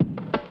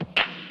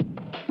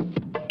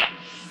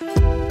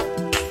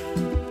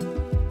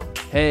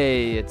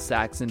Hey, it's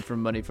Saxon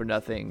from Money for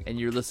Nothing, and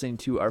you're listening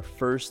to our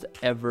first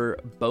ever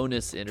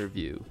bonus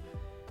interview.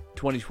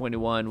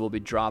 2021 will be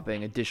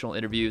dropping additional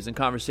interviews and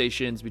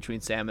conversations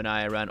between Sam and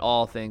I around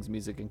all things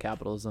music and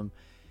capitalism.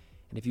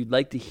 And if you'd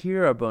like to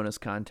hear our bonus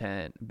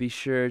content, be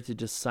sure to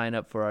just sign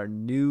up for our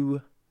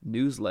new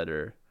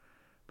newsletter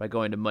by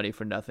going to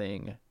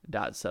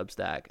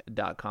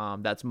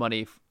moneyfornothing.substack.com. That's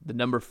money, the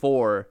number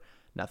 4,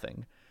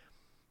 nothing.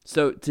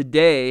 So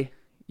today,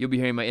 you'll be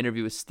hearing my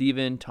interview with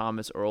Stephen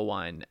Thomas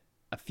Erlewine.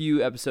 A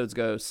few episodes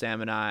ago,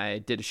 Sam and I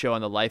did a show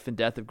on the life and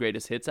death of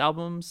greatest hits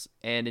albums,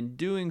 and in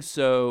doing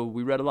so,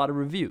 we read a lot of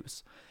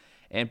reviews,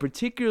 and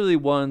particularly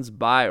ones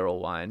by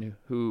Erlewine,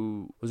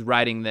 who was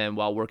writing them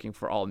while working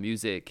for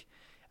AllMusic.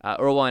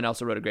 Erlewine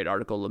also wrote a great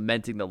article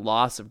lamenting the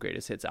loss of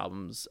greatest hits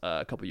albums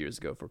a couple years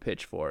ago for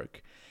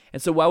Pitchfork.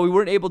 And so while we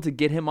weren't able to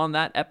get him on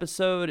that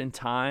episode in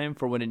time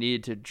for when it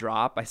needed to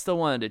drop, I still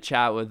wanted to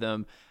chat with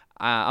him.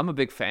 I'm a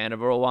big fan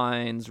of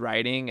Erlewine's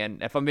writing,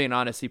 and if I'm being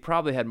honest, he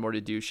probably had more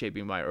to do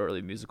shaping my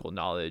early musical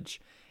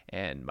knowledge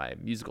and my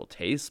musical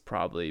taste,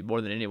 probably more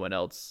than anyone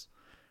else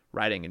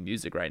writing in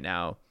music right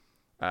now.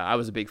 I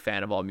was a big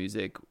fan of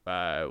AllMusic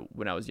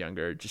when I was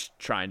younger, just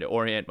trying to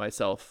orient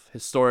myself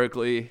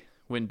historically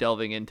when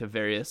delving into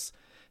various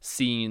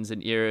scenes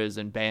and eras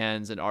and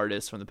bands and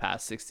artists from the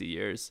past 60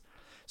 years.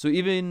 So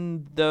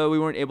even though we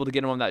weren't able to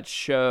get him on that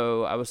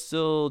show, I was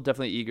still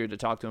definitely eager to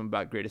talk to him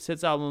about greatest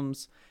hits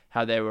albums,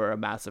 how they were a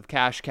massive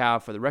cash cow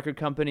for the record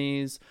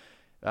companies,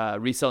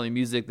 reselling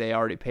music they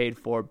already paid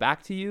for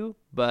back to you,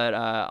 but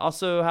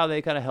also how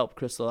they kind of help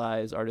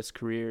crystallize artists'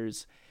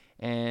 careers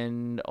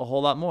and a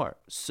whole lot more.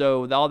 So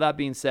with all that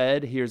being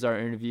said, here's our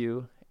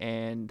interview.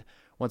 And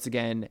once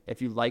again,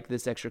 if you like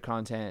this extra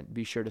content,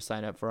 be sure to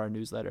sign up for our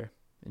newsletter.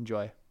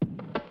 Enjoy.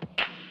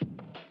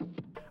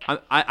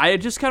 I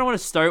just kind of want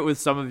to start with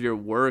some of your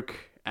work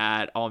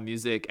at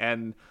AllMusic,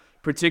 and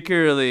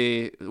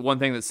particularly one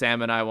thing that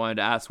Sam and I wanted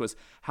to ask was,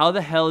 how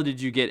the hell did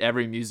you get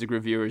every music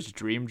reviewer's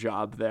dream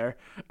job there?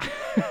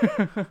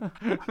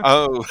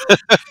 Oh,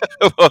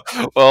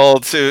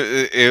 well,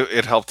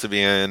 it helped to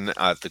be in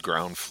at the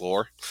ground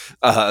floor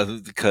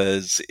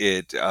because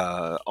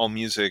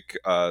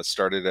AllMusic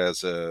started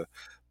as a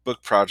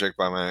book project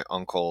by my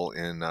uncle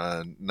in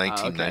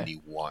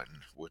 1991,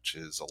 which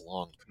is a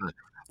long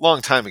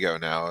time ago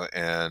now,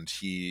 and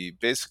he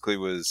basically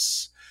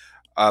was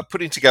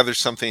putting together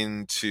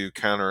something to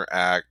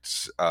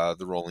counteract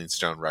the Rolling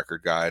Stone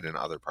Record Guide and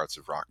other parts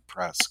of rock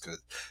press.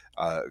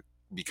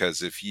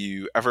 Because if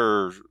you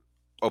ever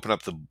open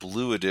up the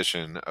blue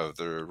edition of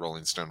the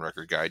Rolling Stone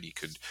Record Guide, you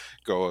could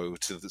go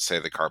to,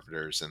 the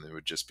Carpenters, and there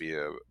would just be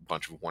a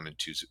bunch of 1 and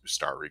 2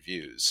 star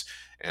reviews.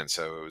 And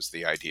so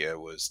the idea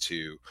was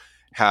to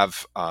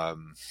have a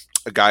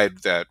guide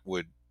that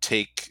would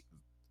take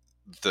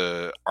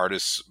the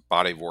artist's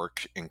body of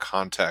work in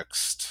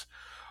context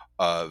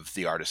of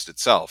the artist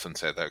itself and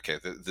say that, okay,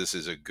 this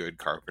is a good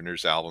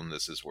Carpenters album,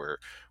 this is where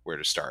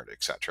to start,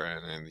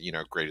 etc. And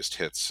greatest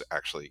hits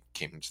actually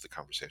came into the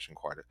conversation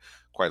quite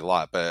a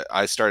lot. But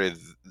I started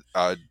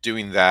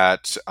doing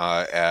that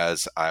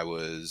as I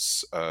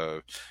was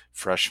a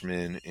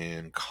freshman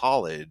in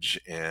college,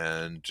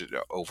 and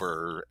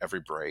over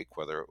every break,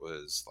 whether it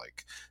was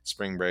like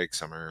spring break,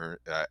 summer,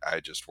 I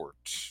just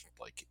worked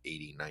like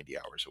 80-90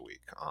 hours a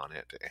week on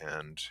it,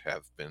 and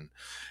have been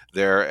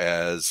there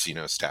as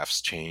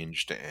staff's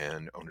changed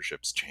and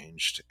ownership's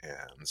changed.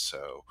 And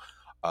so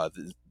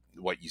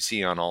what you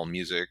see on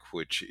AllMusic,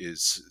 which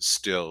is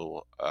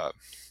still up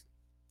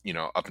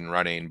and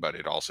running, but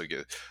it also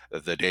gets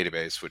the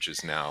database, which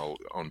is now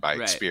owned by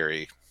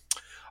Xperi,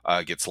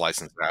 gets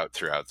licensed out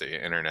throughout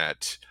the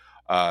internet.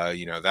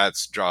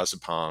 That draws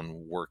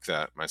upon work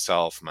that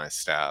myself, my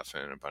staff,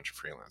 and a bunch of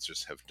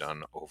freelancers have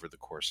done over the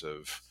course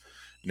of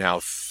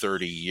now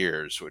 30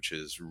 years, which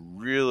is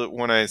really,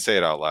 when I say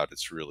it out loud,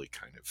 it's really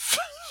kind of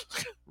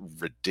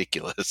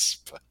ridiculous.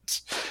 But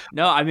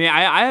no, I mean,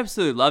 I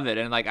absolutely love it.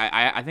 And like,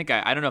 I think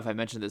I don't know if I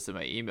mentioned this in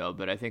my email,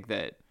 but I think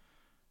that,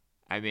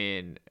 I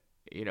mean,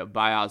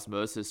 by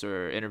osmosis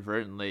or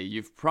inadvertently,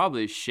 you've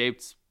probably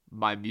shaped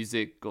my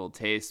musical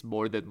taste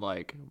more than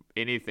like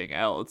anything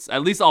else.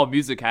 At least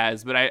AllMusic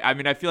has. But I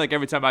mean, I feel like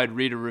every time I'd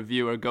read a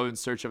review or go in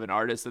search of an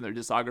artist and their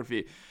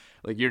discography,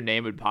 like your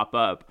name would pop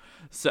up.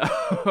 So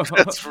I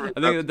think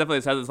it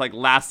definitely has this like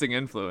lasting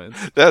influence.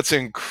 That's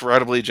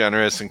incredibly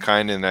generous and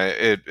kind, and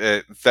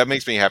that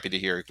makes me happy to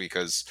hear,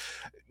 because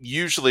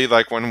usually,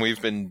 like, when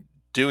we've been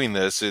doing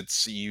this,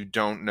 it's you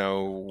don't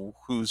know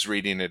who's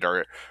reading it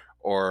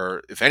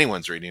or if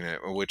anyone's reading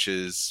it, which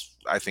is,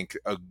 I think,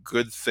 a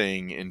good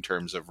thing in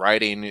terms of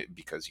writing,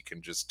 because you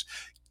can just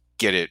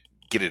get it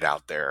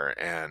out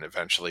there, and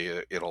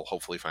eventually it'll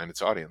hopefully find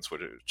its audience,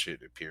 which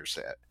it appears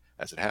that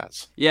as it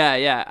has.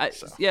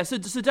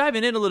 So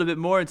diving in a little bit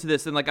more into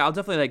this, and like I'll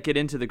definitely like get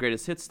into the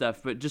greatest hits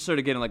stuff, but just sort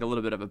of getting like a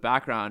little bit of a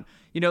background,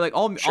 like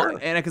all,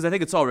 and because I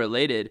think it's all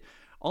related.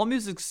 all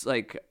music's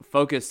like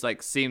focus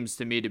like seems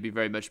to me to be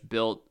very much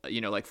built,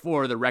 like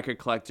for the record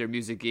collector,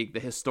 music geek, the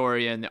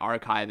historian, the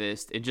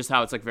archivist, and just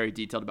how it's like very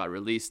detailed about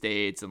release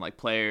dates and like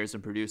players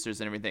and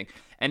producers and everything.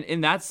 And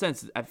in that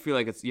sense, I feel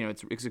like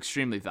it's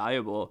extremely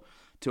valuable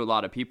to a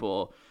lot of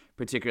people,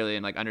 particularly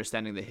in like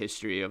understanding the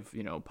history of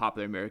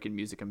popular American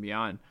music and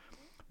beyond.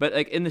 But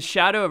like in the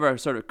shadow of our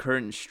sort of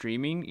current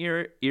streaming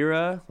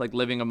era, like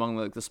living among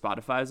like the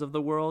Spotify's of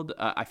the world,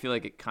 I feel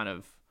like it kind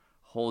of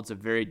holds a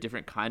very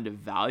different kind of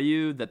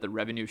value that the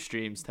revenue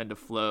streams tend to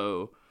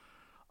flow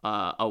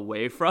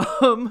away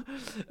from,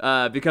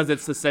 because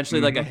it's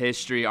essentially like a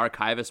history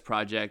archivist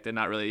project and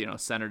not really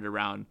centered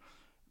around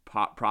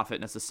profit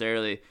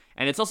necessarily.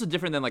 And it's also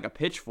different than like a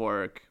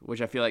Pitchfork,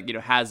 which I feel like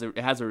has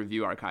a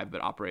review archive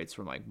but operates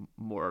from like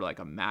more like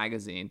a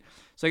magazine.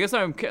 So I guess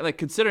I'm like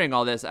considering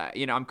all this,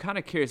 I'm kind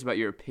of curious about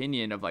your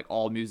opinion of like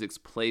all music's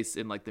place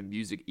in like the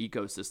music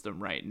ecosystem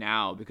right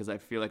now, because I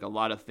feel like a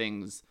lot of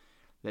things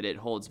that it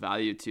holds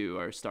value to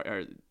are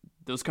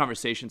those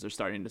conversations are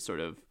starting to sort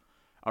of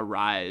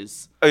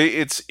arise.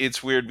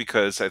 It's weird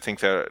because I think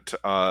that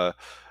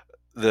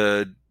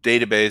the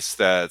database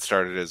that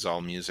started as All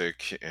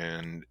Music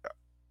and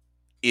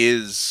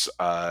is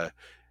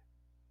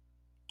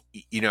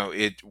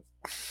it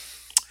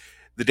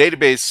the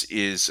database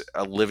is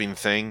a living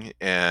thing,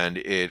 and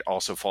it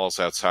also falls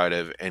outside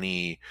of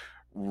any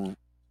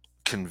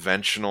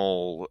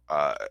conventional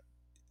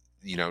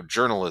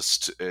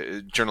journalistic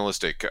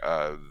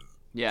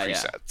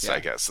presets. I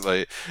guess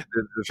like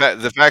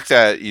the fact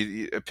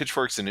that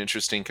Pitchfork's an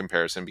interesting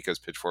comparison because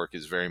Pitchfork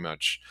is very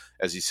much,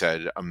 as you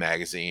said, a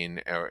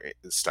magazine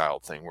style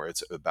thing where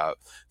it's about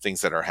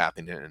things that are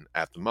happening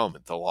at the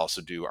moment. They'll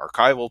also do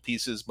archival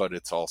pieces, but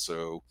it's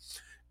also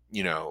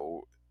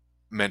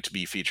meant to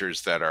be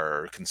features that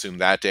are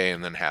consumed that day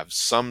and then have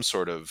some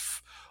sort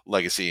of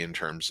legacy in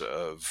terms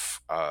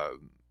of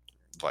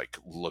like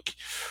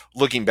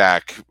looking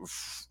back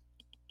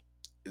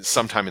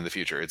sometime in the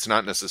future. It's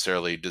not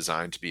necessarily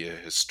designed to be a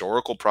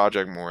historical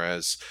project, more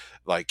as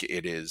like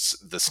it is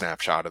the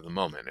snapshot of the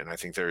moment. And I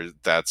think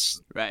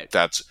that's Right.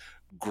 That's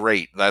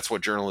great. That's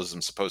what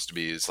journalism's supposed to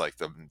be, is like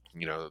the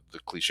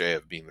cliche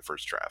of being the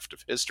first draft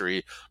of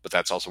history. But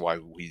that's also why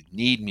we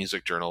need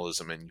music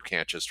journalism, and you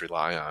can't just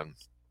rely on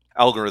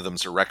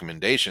algorithms or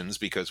recommendations,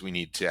 because we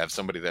need to have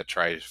somebody that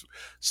tries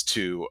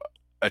to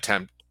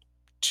attempt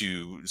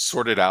to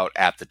sort it out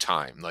at the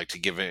time, like to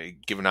give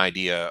an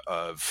idea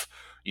of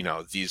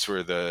these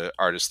were the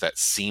artists that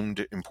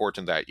seemed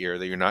important that year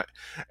that you're not,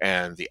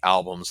 and the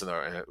albums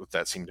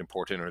that seemed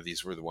important, or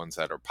these were the ones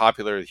that are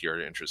popular. Here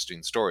are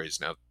interesting stories.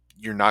 Now,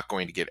 you're not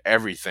going to get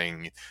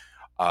everything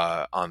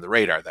on the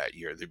radar that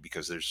year,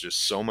 because there's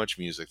just so much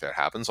music that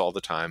happens all the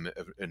time.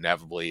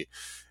 Inevitably,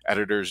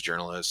 editors,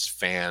 journalists,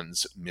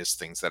 fans miss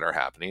things that are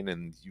happening,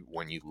 and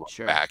when you look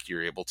back,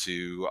 you're able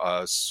to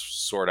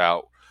sort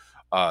out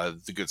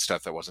the good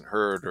stuff that wasn't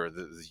heard, or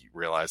you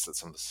realize that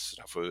some of the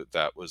stuff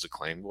that was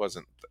acclaimed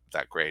wasn't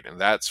that great.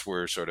 And that's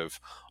where sort of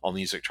All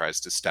Music tries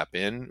to step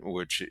in,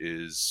 which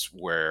is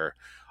where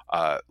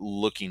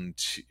looking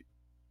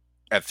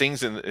at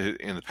things in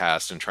the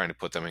past and trying to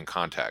put them in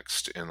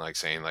context, and like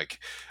saying like,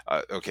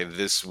 okay,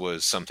 this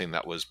was something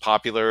that was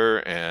popular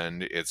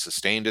and it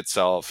sustained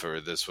itself, or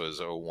this was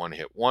a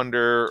one-hit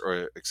wonder,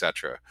 or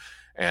etc.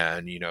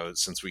 And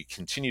since we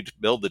continue to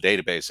build the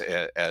database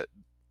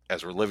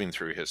as we're living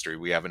through history,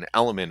 we have an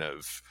element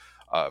of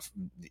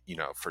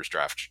first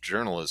draft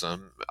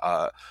journalism,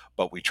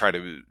 but we try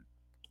to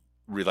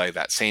relay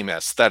that same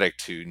aesthetic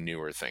to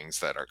newer things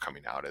that are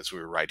coming out as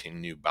we're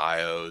writing new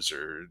bios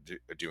or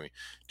doing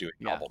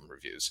album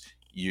reviews.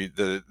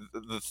 The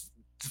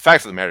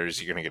fact of the matter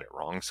is you're going to get it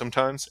wrong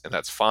sometimes, and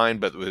that's fine.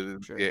 But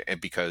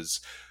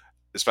because,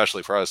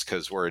 especially for us,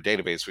 because we're a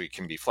database, we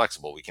can be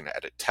flexible. We can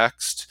edit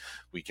text,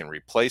 we can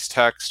replace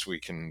text, we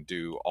can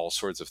do all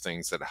sorts of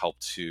things that help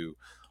to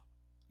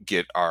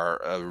get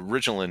our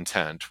original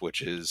intent,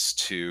 which is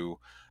to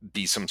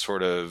be some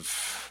sort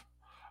of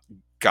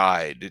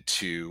guide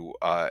to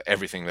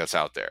everything that's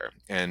out there.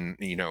 And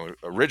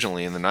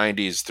originally in the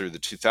 90s through the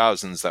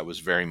 2000s, that was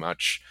very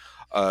much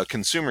a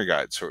consumer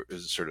guide sort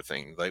of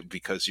thing, like,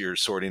 because you're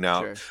sorting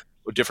out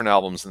different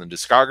albums in the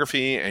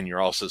discography, and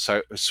you're also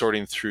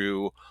sorting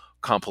through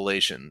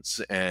compilations.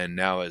 And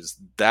now, as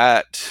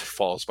that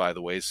falls by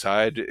the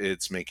wayside,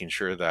 it's making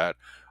sure that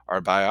our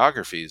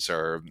biographies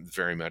are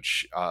very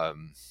much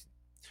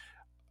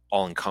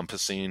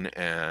all-encompassing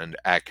and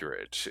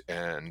accurate.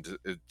 And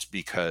it's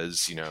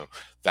because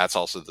that's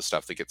also the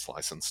stuff that gets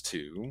licensed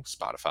to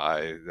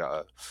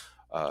Spotify,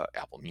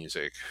 Apple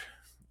Music,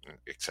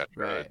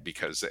 etc.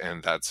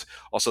 And that's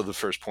also the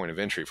first point of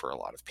entry for a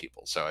lot of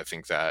people. So I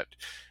think that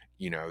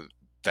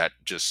that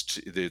just,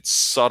 it's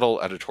subtle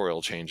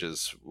editorial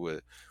changes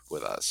with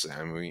us,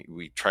 and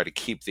we try to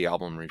keep the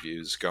album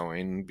reviews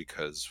going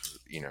because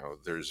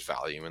there's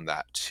value in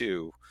that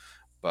too.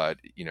 But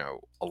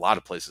a lot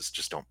of places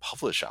just don't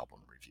publish album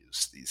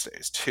reviews these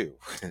days too.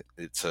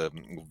 It's a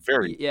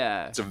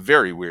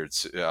very weird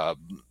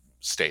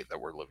state that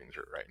we're living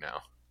through right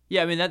now.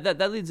 Yeah, I mean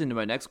that leads into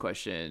my next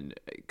question,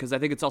 because I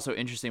think it's also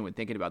interesting when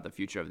thinking about the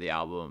future of the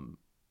album.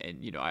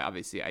 And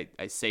I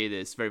say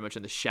this very much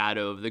in the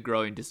shadow of the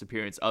growing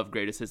disappearance of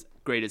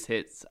greatest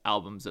hits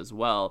albums as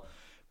well.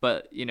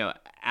 But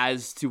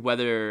as to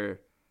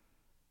whether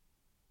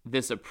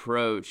this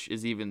approach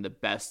is even the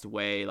best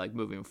way, like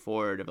moving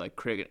forward, of like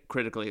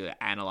critically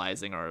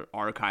analyzing or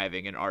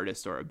archiving an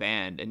artist or a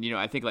band. And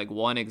I think like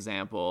one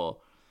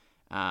example,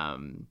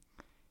 um,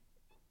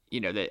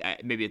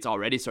 that maybe it's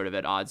already sort of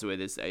at odds with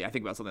is, I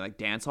think about something like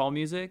dancehall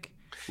music,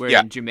 where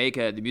Yeah. in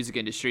Jamaica the music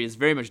industry is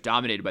very much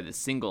dominated by the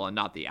single and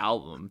not the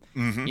album.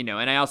 Mm-hmm.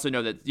 And I also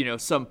know that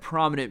some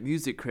prominent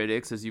music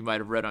critics, as you might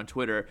have read on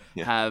Twitter,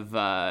 Yeah.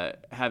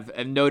 have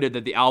noted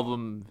that the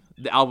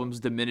album's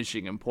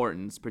diminishing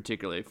importance,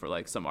 particularly for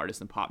like some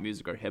artists in pop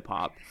music or hip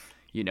hop.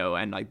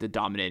 And like the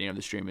dominating of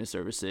the streaming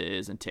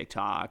services and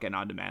TikTok and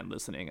on-demand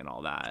listening and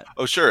all that.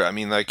 Oh, sure. I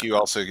mean, like you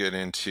also get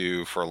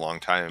into, for a long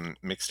time,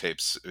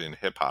 mixtapes in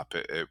hip hop,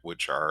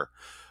 which are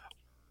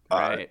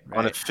Right.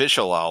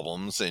 unofficial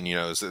albums, and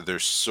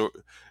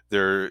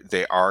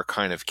they are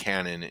kind of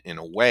canon in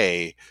a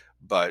way,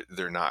 but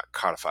they're not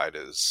codified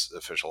as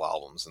official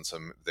albums,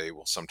 and they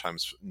will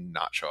sometimes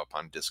not show up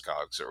on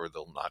Discogs, or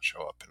they'll not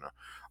show up in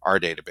our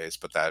database.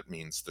 But that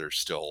means they're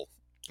still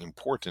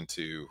important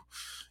to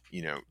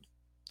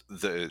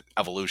the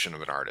evolution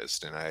of an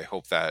artist. And I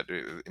hope that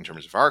in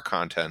terms of our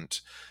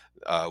content,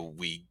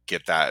 we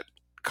get that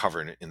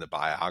covered in the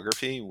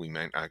biography. We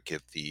might not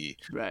get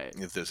Right.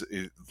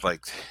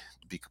 like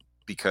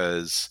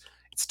because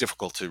it's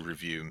difficult to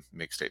review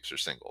mixtapes or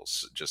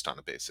singles just on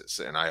a basis.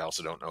 And I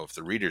also don't know if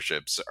the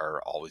readerships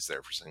are always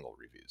there for single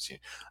reviews.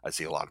 I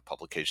see a lot of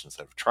publications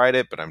that have tried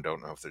it, but I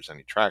don't know if there's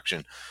any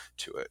traction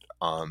to it.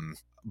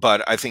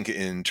 But I think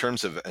in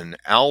terms of an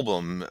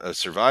album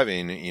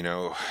surviving,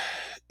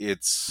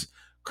 it's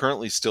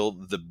currently still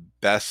the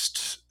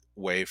best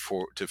way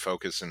to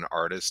focus an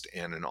artist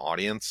and an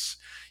audience.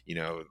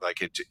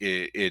 Like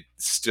it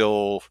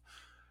still,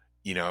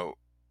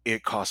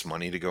 it costs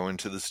money to go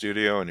into the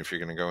studio, and if you're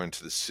going to go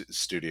into the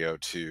studio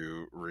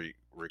to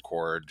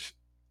record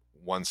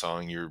one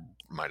song, you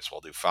might as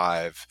well do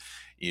five.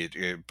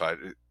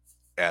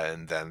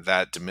 And then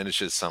that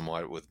diminishes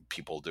somewhat with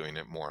people doing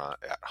it more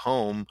at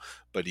home.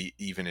 But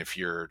even if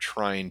you're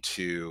trying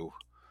to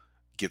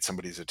get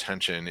somebody's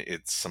attention,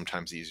 it's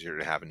sometimes easier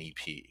to have an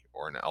EP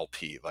or an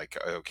LP. Like,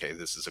 okay,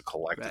 this is a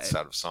collected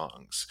set of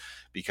songs,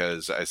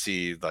 because I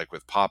see, like,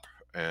 with pop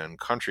and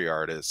country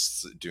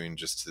artists doing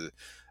just a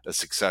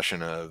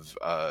succession of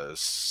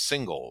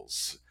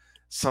singles.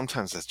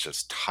 Sometimes it's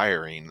just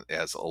tiring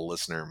as a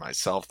listener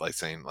myself, like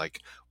saying,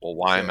 like, well,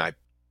 why am I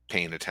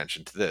paying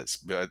attention to this?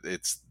 But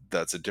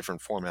that's a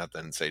different format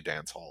than, say,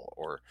 dancehall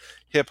or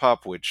hip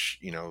hop, which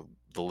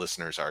the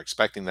listeners are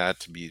expecting that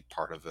to be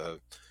part of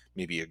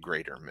maybe a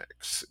greater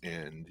mix.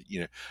 And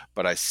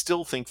but I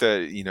still think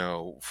that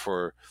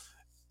for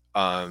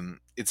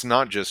it's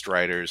not just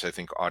writers. I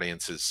think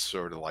audiences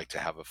sort of like to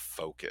have a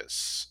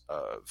focus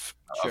of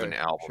an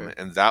album,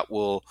 and that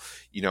will,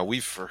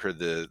 we've heard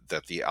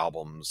that the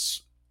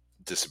album's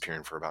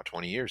disappearing for about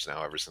 20 years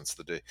now, ever since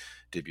the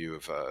debut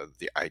of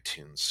the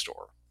iTunes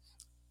store.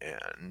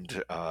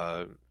 And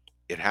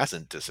it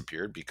hasn't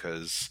disappeared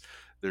because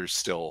there's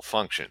still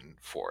function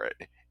for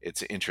it.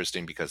 It's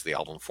interesting because the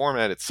album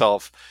format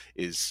itself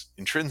is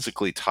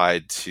intrinsically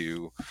tied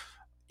to,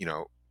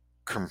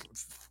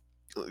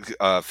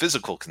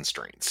 physical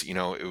constraints.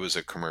 It was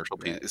a commercial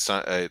piece.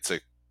 It's a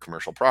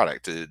commercial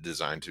product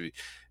designed to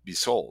be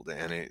sold,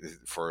 and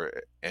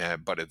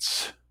but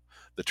it's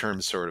the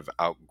term's sort of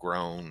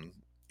outgrown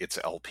its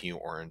LP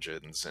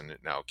origins, and it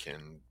now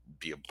can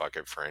be a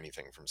bucket for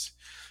anything from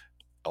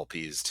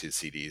LPs to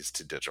CDs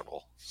to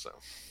digital. So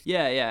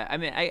yeah. I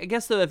mean, I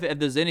guess though, if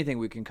there's anything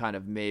we can kind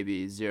of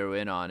maybe zero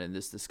in on in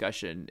this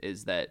discussion,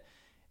 is that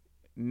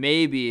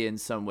maybe in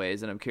some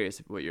ways, and I'm curious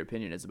what your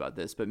opinion is about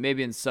this, but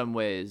maybe in some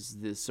ways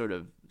this sort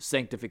of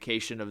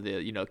sanctification of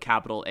the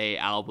capital A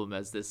album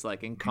as this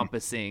like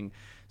encompassing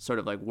sort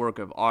of like work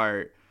of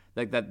art,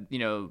 like that,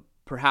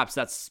 perhaps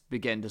that's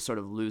begun to sort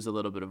of lose a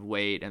little bit of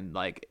weight, and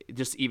like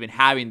just even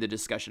having the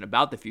discussion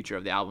about the future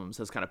of the albums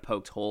has kind of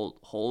poked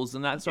holes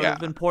in that sort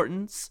of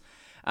importance.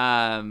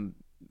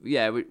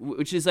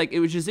 Which is like, it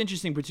was just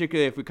interesting,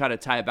 particularly if we kind of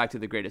tie it back to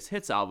the greatest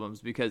hits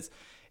albums, because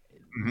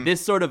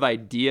this sort of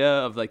idea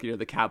of like,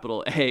 the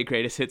capital A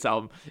greatest hits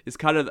album is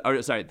kind of,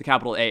 the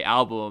capital A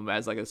album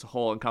as like this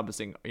whole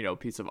encompassing,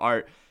 piece of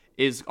art,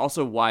 is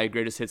also why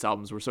greatest hits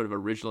albums were sort of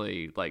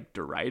originally like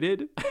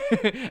derided.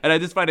 And I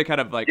just find it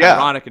kind of like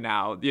ironic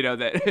now,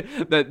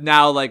 that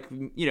now, like,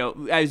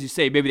 as you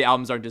say, maybe the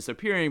albums aren't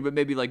disappearing, but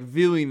maybe like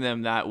viewing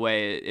them that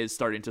way is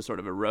starting to sort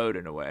of erode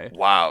in a way.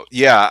 Wow.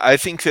 Yeah, I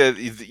think that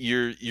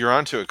you're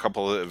onto a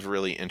couple of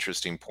really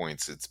interesting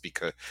points. It's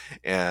because,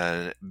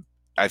 and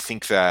I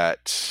think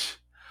that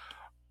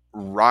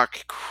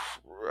rock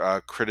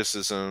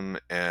criticism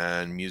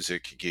and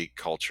music geek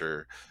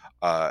culture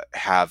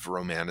have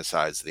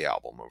romanticized the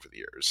album over the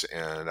years,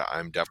 and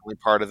I'm definitely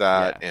part of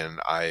that. And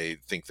I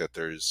think that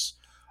there's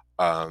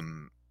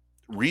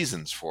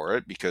reasons for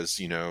it, because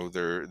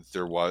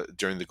there was,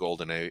 during the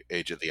golden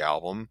age of the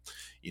album,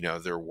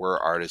 there were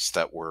artists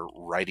that were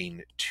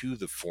writing to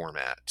the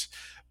format,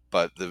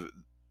 but the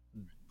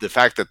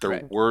fact that there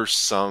Right. were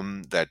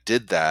some that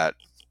did that,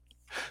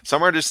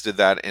 some artists did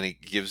that, and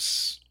it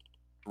gives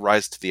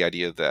rise to the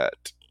idea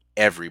that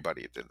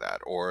everybody did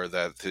that, or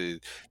that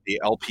the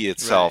LP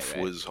Right. itself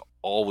Right. was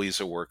always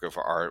a work of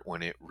art,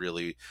 when it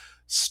really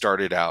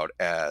started out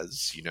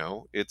as,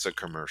 it's a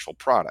commercial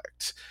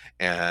product.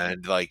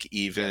 And like,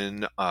 Yep.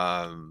 even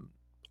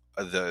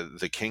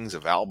the kings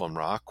of album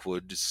rock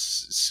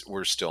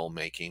were still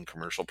making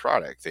commercial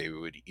product. They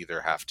would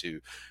either have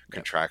to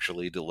Yep.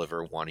 contractually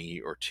deliver one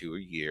or two a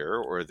year,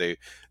 or they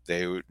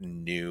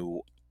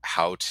knew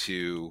how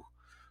to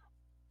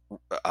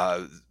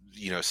uh,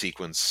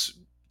 sequence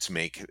to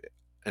make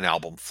an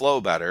album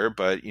flow better,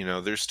 but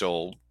they're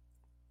still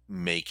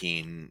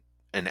making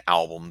an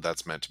album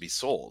that's meant to be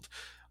sold.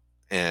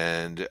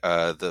 And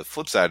the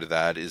flip side of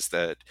that is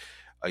that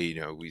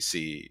we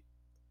see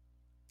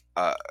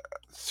uh,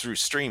 through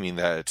streaming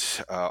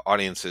that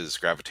audiences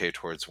gravitate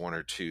towards one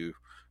or two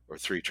or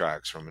three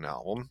tracks from an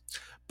album,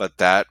 but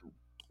that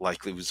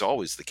likely was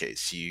always the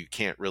case. You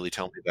can't really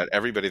tell me that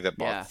everybody that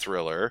bought Yeah.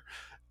 Thriller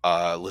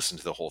listened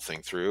to the whole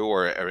thing through,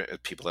 or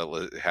people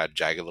that had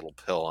Jagged Little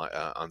Pill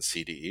on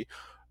CD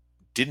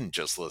didn't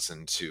just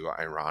listen to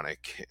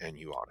Ironic and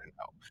You Ought to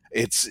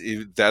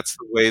Know. That's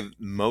the way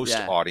most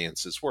Yeah.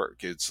 audiences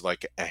work. It's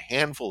like a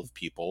handful of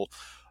people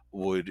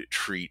would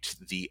treat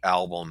the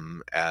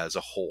album as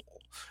a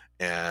whole,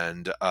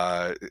 and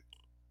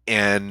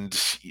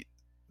and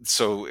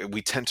so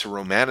we tend to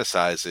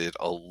romanticize it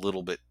a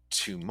little bit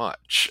too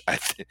much, I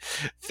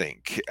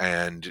think,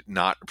 and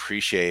not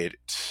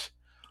appreciate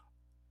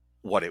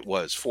what it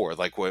was for,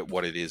 like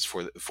what it is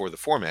for the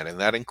format, and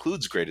that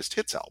includes greatest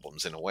hits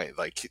albums in a way,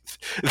 like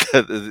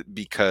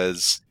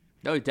because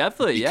No,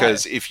 definitely.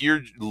 Yeah. if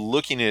you're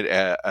looking at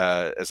it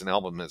as an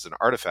album, as an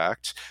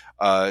artifact,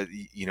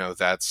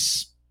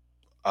 that's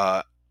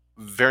uh,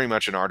 very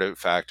much an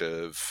artifact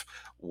of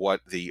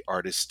what the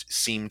artist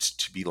seemed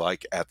to be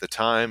like at the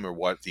time, or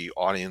what the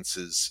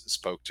audiences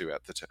spoke to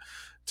at the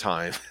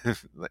time.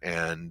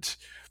 And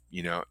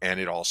and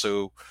it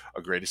also,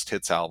 a greatest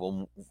hits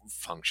album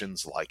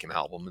functions like an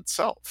album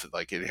itself.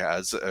 Like, it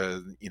has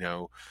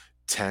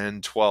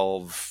 10,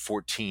 12,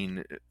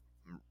 14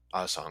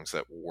 songs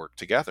that work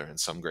together, and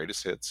some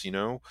greatest hits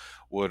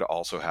would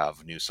also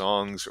have new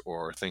songs,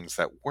 or things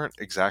that weren't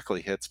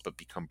exactly hits but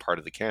become part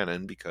of the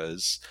canon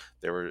because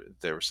they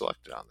were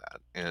selected on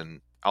that.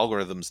 And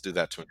algorithms do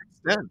that to an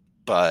extent,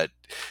 but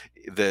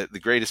the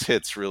greatest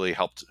hits really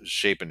helped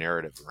shape a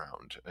narrative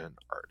around an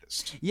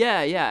artist.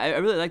 Yeah, yeah, I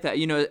really like that.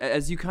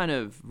 As you kind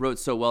of wrote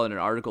so well in an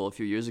article a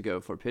few years ago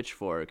for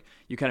Pitchfork,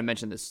 you kind of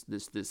mentioned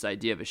this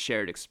idea of a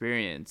shared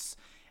experience,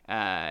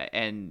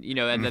 and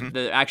Hmm. that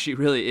there actually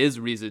really is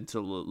reason to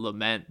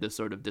lament the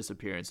sort of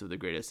disappearance of the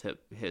greatest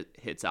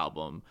hits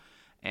album.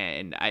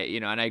 And I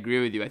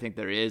agree with you. I think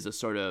there is a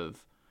sort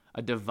of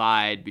a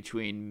divide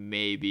between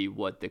maybe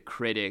what the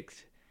critic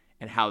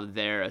and how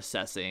they're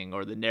assessing,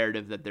 or the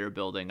narrative that they're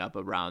building up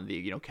around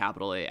the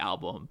capital A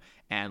album,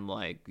 and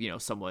like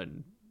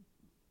someone,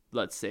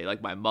 let's say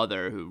like my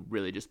mother, who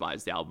really just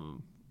buys the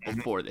album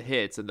Hmm. before the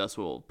hits, and thus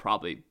will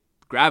probably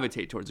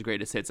gravitate towards the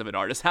greatest hits if an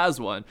artist has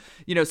one.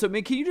 So I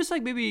mean, can you just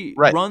like maybe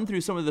Right. run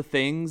through some of the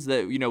things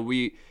that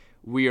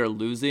we are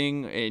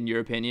losing, in your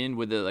opinion,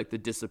 with the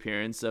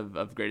disappearance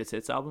of greatest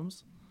hits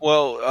albums?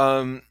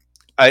 Well,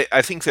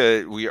 I think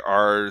that we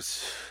are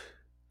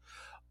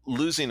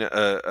losing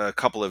a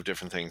couple of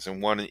different things,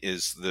 and one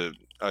is the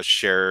a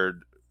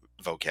shared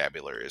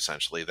vocabulary,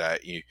 essentially,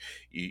 that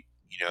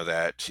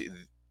that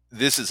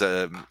this is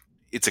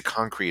it's a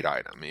concrete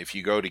item. If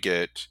you go to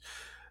get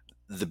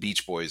the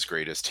Beach Boys'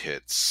 greatest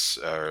hits,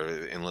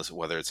 or endless,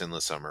 whether it's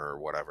Endless Summer or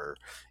whatever,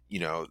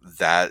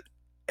 that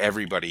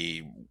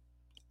everybody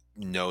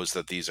knows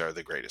that these are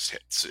the greatest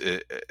hits.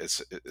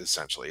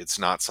 Essentially, it's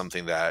not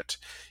something that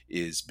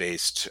is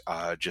based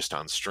just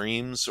on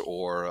streams,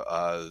 or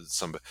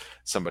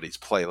somebody's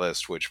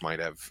playlist, which might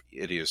have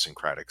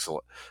idiosyncratic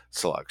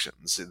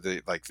selections.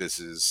 Like, this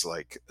is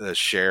like a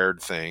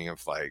shared thing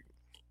of like,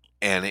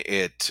 and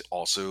it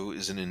also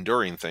is an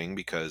enduring thing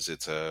because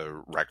it's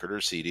a record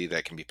or CD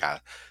that can be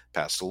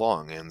passed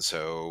along, and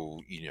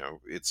so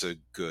it's a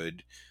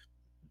good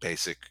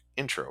basic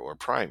intro or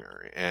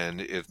primer.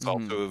 And it's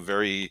Mm-hmm. also a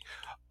very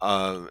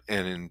and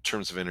in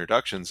terms of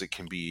introductions, it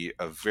can be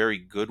a very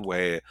good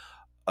way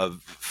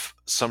of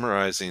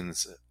summarizing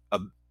a,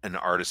 an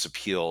artist's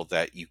appeal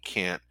that you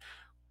can't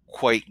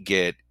quite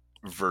get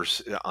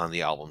on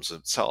the albums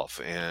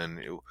itself. And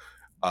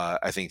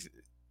I think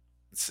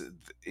it's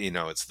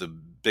it's the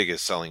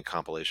biggest selling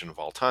compilation of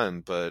all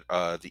time, but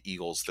the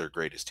Eagles, their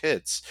greatest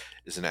hits,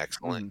 is an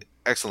excellent Mm-hmm.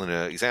 excellent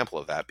example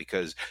of that,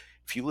 because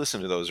if you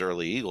listen to those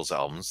early Eagles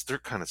albums, they're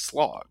kind of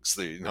slogs.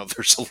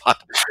 There's a lot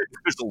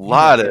there's a Yeah,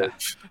 lot of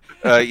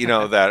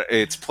yeah. that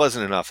it's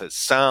pleasant enough as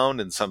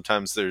sound, and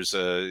sometimes there's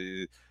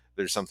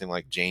something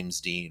like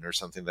James Dean or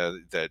something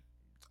that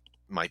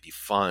might be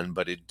fun,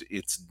 but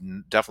it's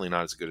definitely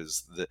not as good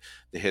as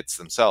the hits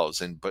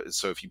themselves. And but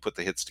so if you put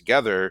the hits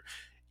together,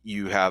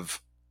 you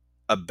have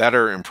a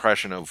better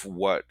impression of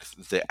what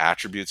the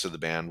attributes of the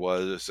band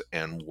was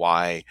and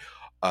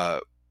uh,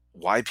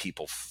 why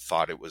people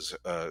thought it was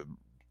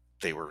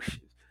they were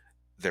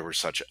they were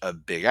such a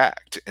big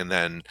act.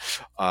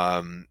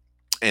 Um,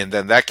 and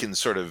then that can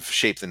sort of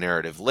shape the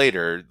narrative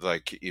later.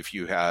 Like if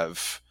you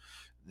have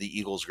the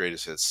Eagles'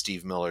 greatest hits,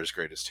 Steve Miller's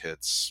greatest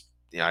hits,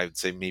 I would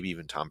say maybe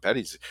even Tom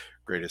Petty's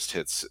greatest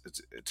hits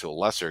to a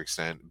lesser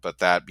extent, but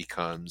that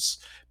becomes,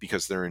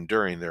 because they're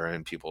enduring, they're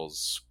in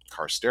people's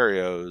car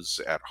stereos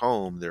at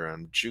home, they're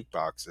on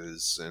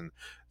jukeboxes, and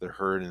they're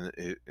heard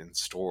in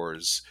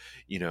stores,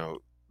 you know,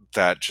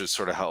 that just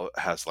sort of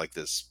has like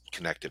this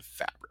connective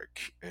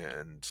fabric.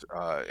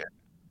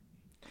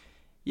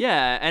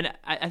 Yeah, and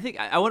I think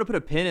I want to put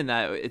a pin in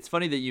that. It's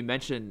funny that you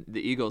mentioned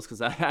the Eagles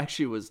because I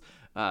actually was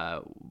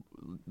uh,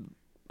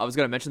 I was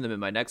going to mention them in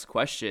my next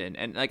question,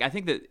 and like I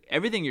think that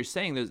everything you're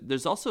saying,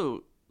 there's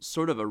also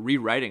sort of a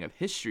rewriting of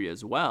history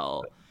as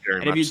well.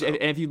 Very And if much you so. and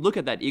if you look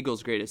at that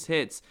Eagles' greatest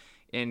hits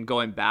and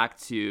going back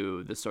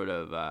to the sort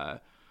of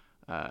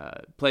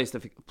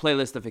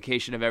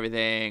playlistification of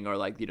everything, or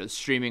like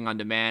streaming on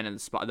demand and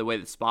the way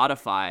that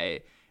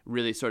Spotify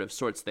really sort of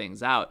sorts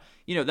things out.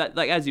 That,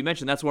 like as you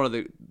mentioned, that's one of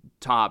the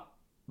top,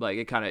 like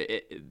it kind of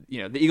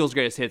the Eagles'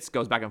 greatest hits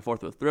goes back and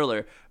forth with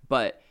Thriller,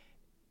 but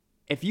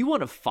if you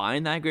want to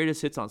find that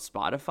greatest hits on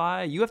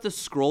Spotify, you have to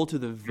scroll to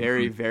the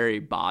very, Mhm. very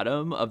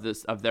bottom of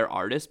their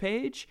artist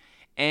page,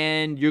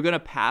 and you're gonna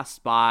pass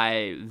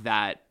by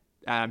that.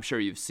 I'm sure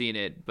you've seen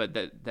it, but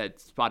that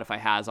Spotify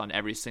has on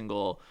every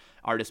single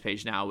artist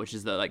page now, which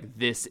is the like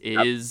this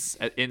Yep. is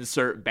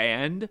insert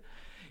band,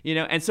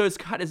 and so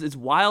it's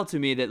wild to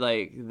me that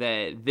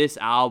that this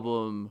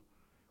album,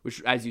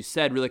 which as you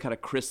said really kind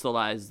of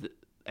crystallized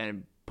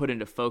and put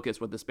into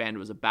focus what this band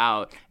was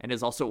about, and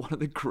is also one of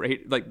the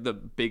great, like the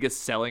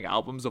biggest selling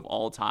albums of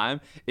all time,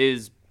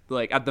 is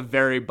like at the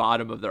very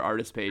bottom of their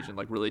artist page and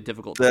like really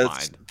difficult to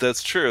find.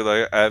 That's true.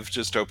 Like I've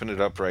just opened it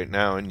up right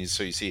now, and you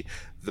see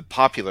the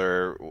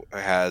popular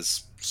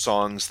has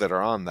songs that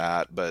are on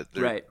that, but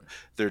Right.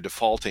 they're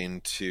defaulting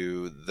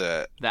to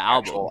the The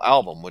actual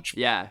album. album, which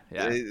Yeah,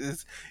 yeah.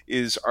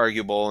 is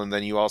arguable. And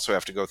then you also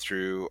have to go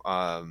through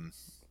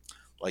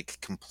like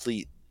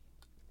complete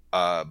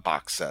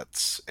box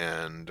sets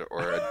and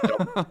or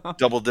a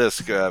double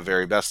disc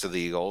very best of the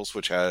Eagles,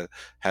 which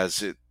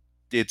has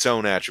its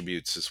own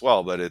attributes as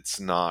well, but it's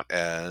not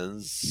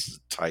as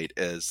tight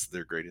as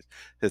their greatest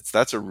hits.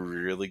 That's a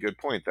really good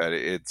point, that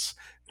it's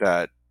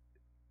that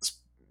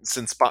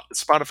since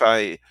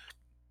Spotify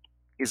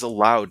is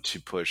allowed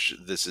to push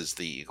 "This Is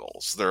the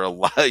Eagles," they're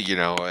allowed,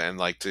 and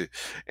like to,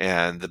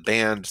 and the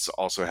bands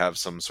also have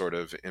some sort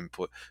of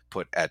input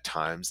put at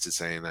times to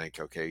saying like,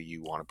 okay,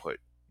 you want to put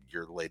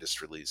your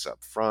latest release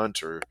up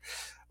front, or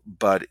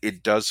but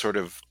it does sort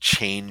of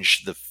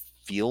change the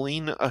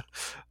feeling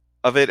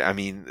of it. I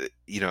mean,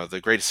 the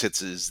greatest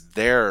hits is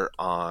there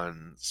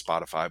on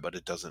Spotify, but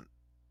it doesn't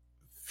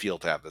feel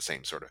to have the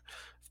same sort of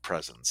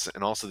presence.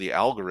 And also the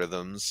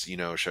algorithms,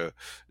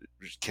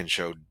 can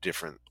show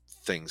different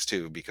things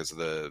too, because of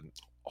the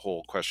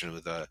whole question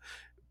with the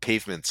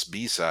Pavement's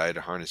B-side,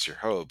 "Harness Your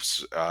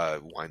Hopes,"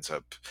 winds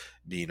up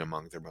being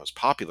among their most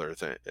popular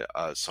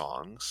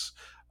songs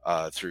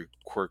through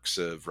quirks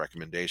of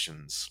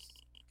recommendations.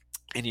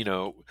 And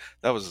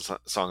that was a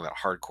song that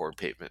hardcore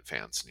Pavement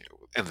fans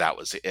knew, and that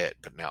was it.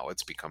 But now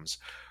it becomes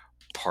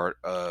part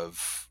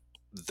of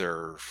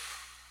their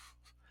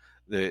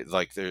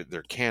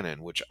their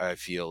canon, which I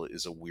feel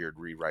is a weird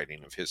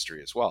rewriting of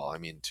history as well. I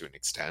mean, to an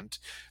extent,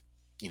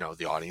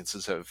 the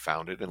audiences have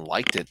found it and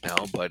liked it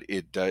now, but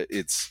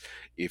it's,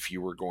 if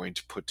you were going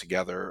to put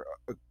together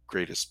a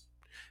greatest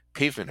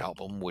Pavement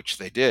album, which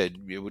they did,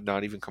 it would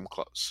not even come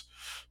close.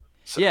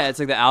 So Yeah, it's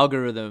like the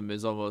algorithm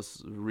is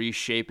almost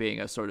reshaping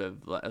a sort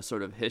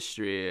of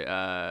history,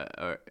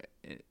 or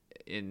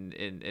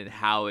in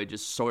how it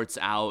just sorts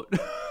out,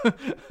 how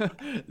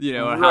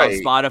right,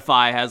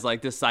 Spotify has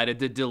like decided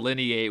to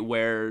delineate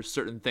where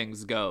certain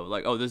things go.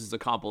 Like, oh, this is a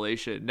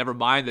compilation. Never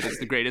mind that it's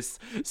the greatest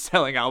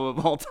selling album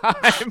of all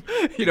time.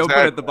 Put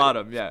it at the exactly.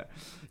 bottom. Yeah,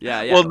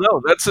 yeah, Well, yeah.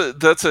 no, that's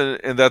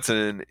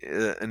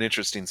an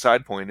interesting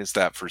side point, is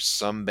that for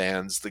some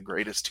bands, the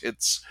greatest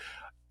hits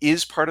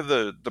is part of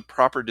the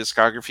proper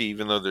discography,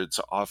 even though it's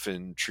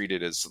often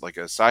treated as like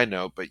a side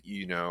note. But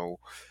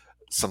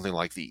something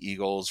like the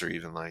Eagles, or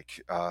even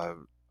like a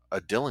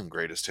Dylan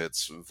greatest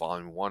hits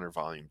volume 1 or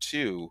volume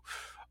 2,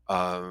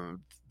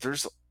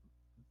 there's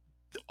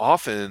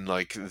often,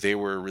 like, they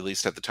were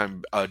released at the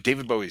time.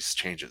 David Bowie's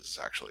Changes is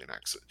actually an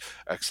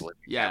excellent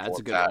Yeah, example that's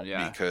a of good that, one.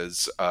 Yeah.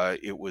 because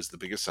it was the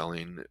biggest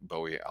selling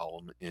Bowie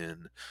album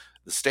in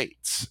the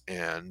States,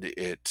 and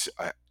it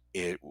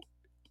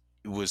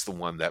was the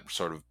one that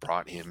sort of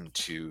brought him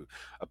to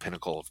a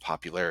pinnacle of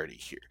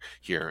popularity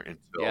here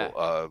Yeah.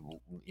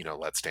 until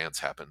Let's Dance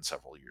happened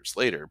several years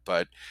later.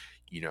 But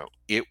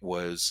it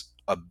was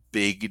a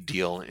big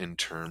deal in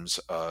terms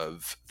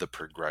of the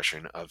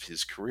progression of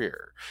his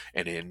career.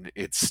 And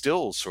it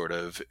still sort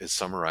of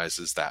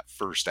summarizes that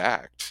first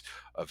act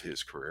of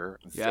his career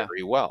Yeah.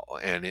 very well,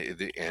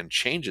 and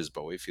changes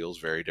Bowie feels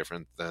very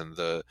different than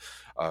the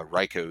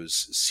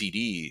Ryko's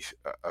CD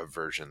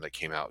version that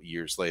came out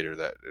years later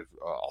that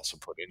also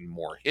put in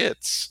more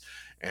hits,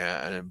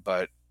 and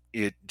but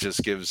it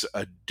just gives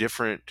a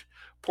different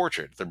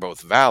portrait. They're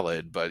both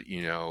valid, but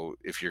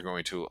if you're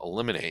going to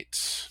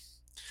eliminate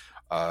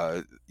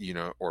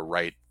or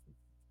write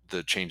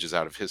the changes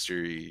out of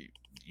history,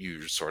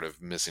 you're sort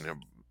of missing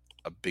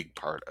a big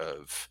part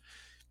of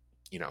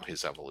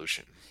his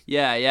evolution.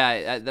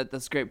 Yeah,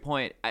 that's a great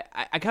point.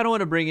 I kind of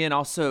want to bring in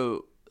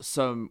also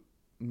some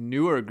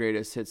newer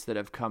greatest hits that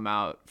have come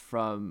out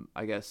from,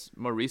 I guess,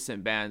 more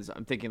recent bands.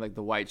 I'm thinking like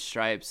the White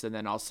Stripes, and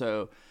then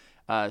also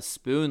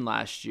Spoon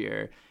last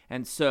year.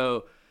 And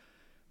so,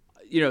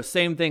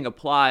 same thing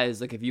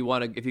applies. Like if you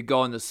go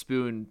on the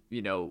Spoon,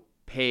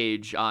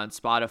 page on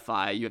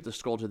Spotify, you have to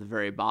scroll to the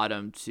very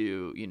bottom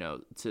to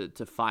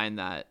find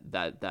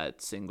that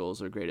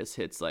singles or greatest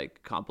hits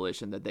like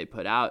compilation that they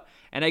put out.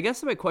 And I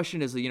guess my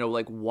question is,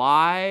 like,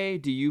 why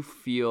do you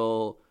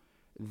feel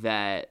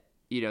that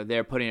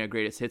they're putting a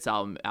greatest hits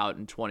album out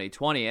in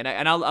 2020?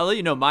 And I'll let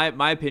you know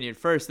my opinion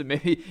first, and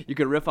maybe you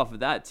could riff off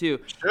of that too.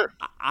 Sure.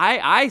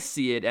 I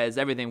see it as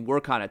everything we're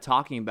kind of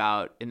talking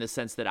about, in the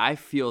sense that I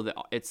feel that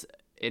it's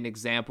an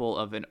example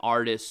of an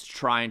artist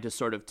trying to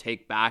sort of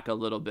take back a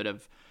little bit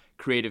of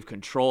creative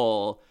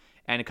control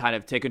and kind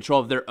of take control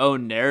of their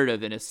own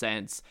narrative in a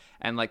sense,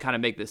 and like kind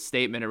of make this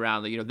statement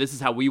around, this is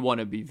how we want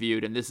to be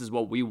viewed, and this is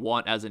what we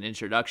want as an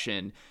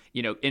introduction,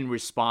 in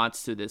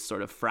response to this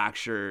sort of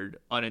fractured,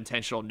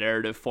 unintentional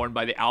narrative formed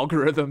by the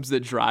algorithms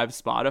that drive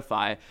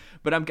Spotify.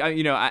 But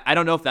I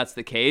don't know if that's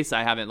the case.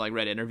 I haven't like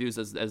read interviews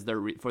as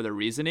for their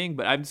reasoning,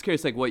 but I'm just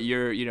curious, like what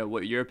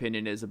your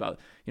opinion is about,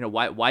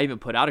 why even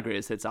put out a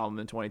greatest hits album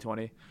in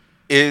 2020?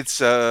 It's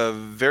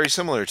very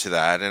similar to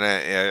that,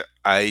 and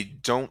I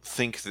don't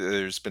think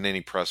there's been any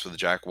press with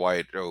Jack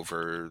White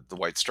over the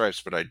White Stripes,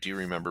 but I do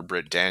remember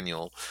Britt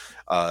Daniel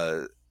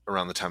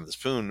around the time of the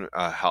Spoon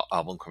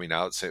album coming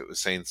out, so it was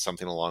saying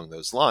something along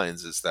those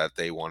lines, is that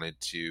they wanted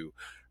to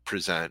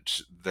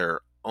present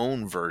their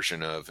own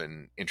version of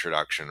an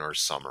introduction or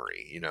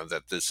summary,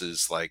 that this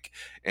is like,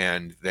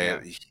 and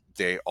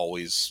they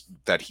always,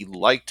 that he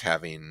liked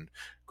having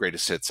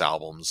greatest hits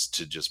albums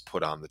to just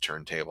put on the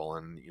turntable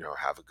and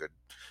have a good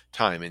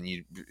time. And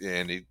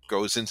it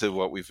goes into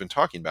what we've been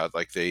talking about,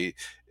 like the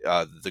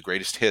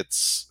greatest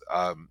hits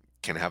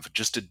can have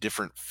just a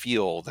different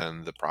feel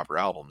than the proper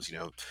albums.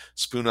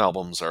 Spoon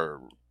albums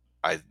are,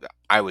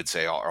 I would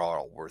say, are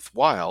all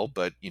worthwhile,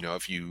 but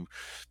if you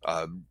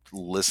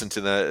listen to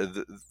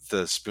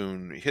the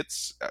Spoon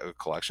hits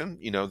collection,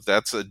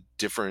 that's a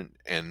different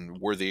and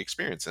worthy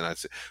experience. And I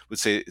would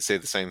say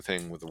the same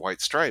thing with the White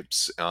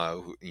Stripes,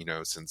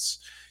 since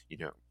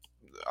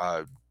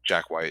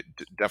Jack White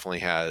definitely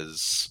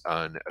has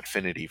an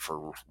affinity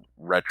for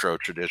retro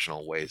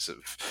traditional ways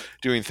of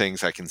doing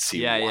things. I can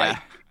see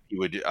why he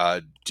would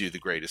do the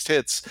greatest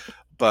hits,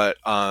 but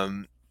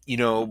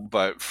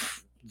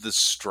the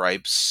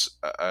Stripes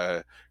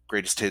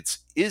greatest hits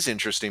is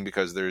interesting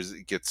because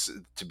it gets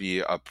to be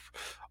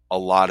a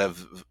lot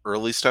of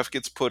early stuff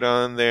gets put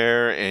on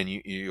there, and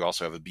you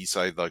also have a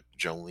B-side like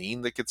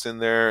Jolene that gets in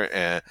there,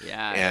 and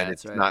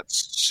it's right.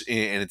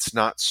 It's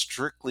not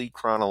strictly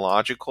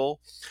chronological,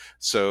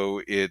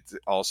 so it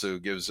also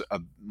gives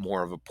a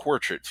more of a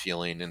portrait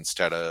feeling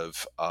instead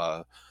of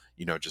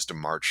just a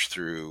march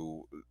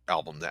through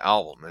album to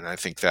album. And I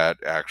think that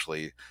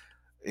actually,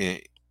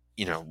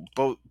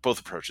 both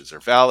approaches are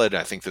valid.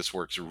 I think this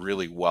works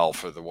really well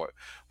for the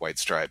White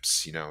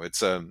Stripes.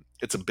 It's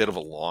a bit of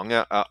a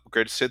long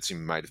greatest hits. You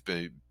might have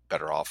been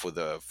better off with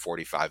a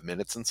 45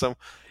 minutes in some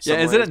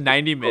is it a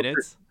 90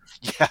 minutes?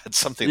 Yeah, it's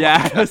something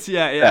like that.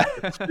 Yeah.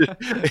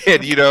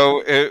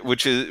 And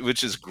which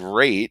is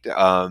great.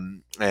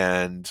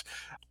 And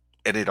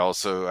it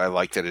also, I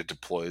like that it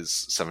deploys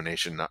Seven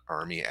Nation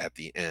Army at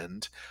the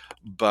end,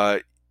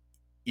 but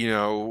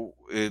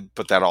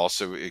but that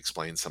also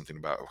explains something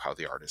about how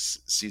the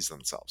artist sees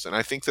themselves. And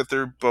I think that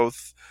they're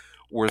both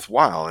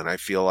worthwhile. And I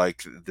feel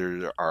like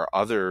there are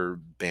other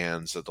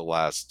bands of the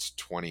last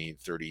 20,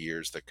 30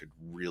 years that could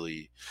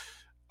really,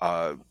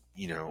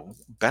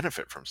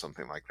 benefit from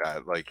something like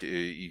that. Like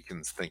you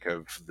can think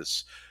of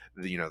this,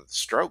 the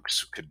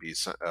Strokes could be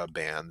a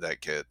band that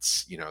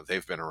gets,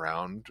 they've been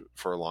around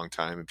for a long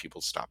time and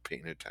people stop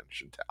paying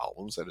attention to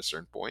albums at a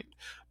certain point,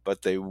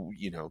 but they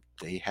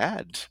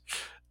had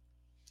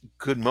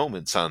good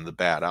moments on the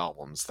bad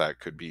albums that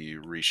could be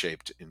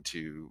reshaped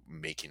into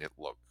making it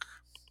look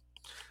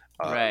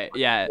right.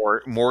 Yeah.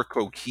 more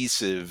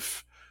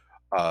cohesive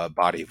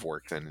body of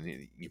work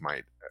than you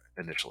might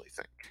initially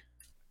think.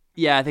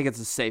 Yeah, I think it's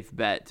a safe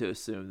bet to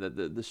assume that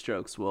the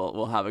Strokes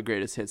will have a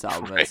greatest hits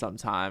album at some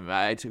time.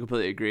 I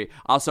completely agree.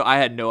 Also, I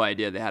had no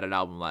idea they had an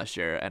album last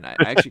year, and I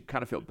actually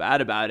kind of feel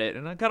bad about it,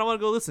 and I kind of want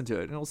to go listen to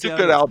it. And we'll see. It's a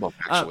good album,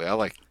 actually. I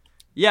like.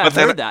 Yeah, I've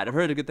heard that. I've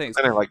heard good things.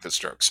 And I like the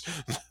Strokes.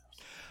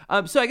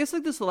 So I guess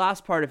like this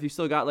last part, if you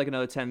still got like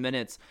another 10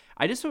 minutes,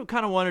 I just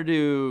kind of wanted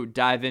to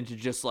dive into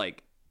just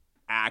like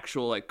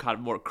actual like kind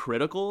of more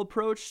critical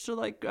approach to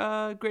like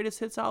greatest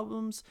hits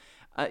albums.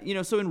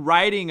 So in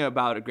writing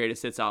about a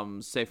greatest hits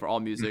albums, say for All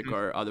Music Hmm.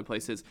 or other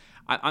places,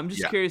 I'm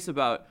just Yeah, curious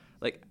about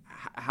like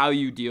how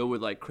you deal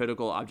with like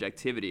critical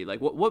objectivity. Like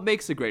what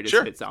makes a greatest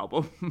sure. hits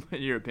album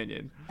in your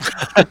opinion?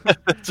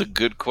 That's a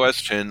good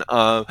question.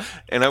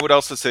 And I would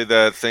also say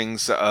that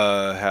things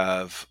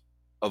have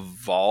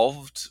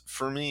evolved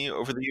for me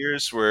over the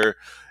years, where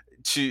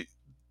to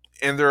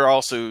and there are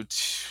also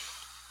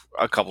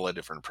a couple of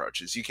different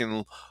approaches. You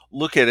can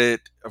look at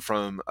it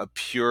from a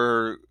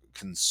pure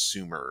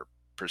consumer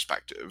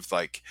perspective,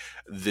 like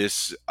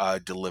this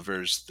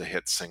delivers the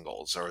hit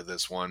singles, or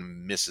this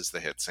one misses the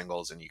hit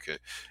singles, and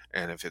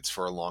and if it's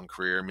for a long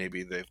career,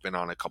 maybe they've been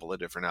on a couple of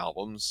different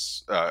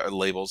albums,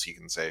 labels. You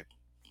can say,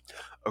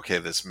 okay,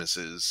 this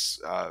misses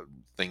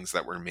things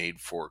that were made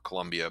for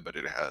Columbia, but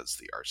it has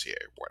the RCA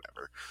or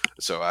whatever.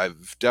 So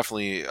I've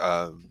definitely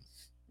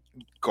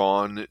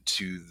gone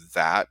to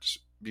that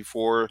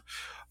before,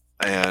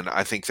 and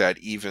I think that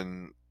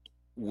even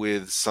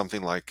with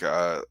something like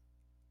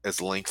as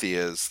lengthy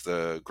as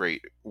the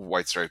Great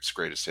White Stripes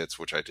Greatest Hits,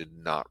 which I did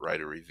not write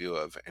a review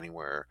of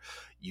anywhere,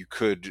 you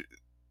could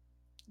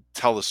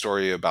tell the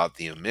story about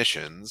the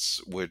emissions,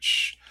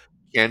 which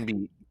can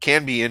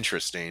be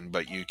interesting,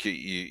 but you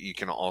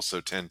can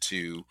also tend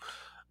to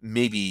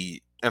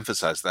maybe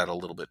emphasize that a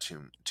little bit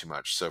too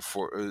much. So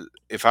for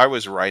if I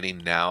was writing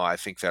now, I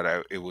think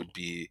that it would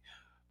be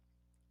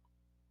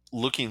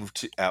looking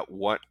at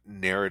what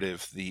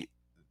narrative the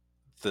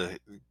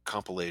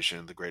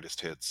compilation, the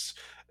greatest hits,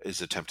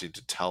 is attempting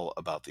to tell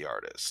about the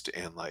artist,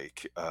 and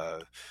like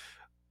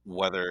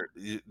whether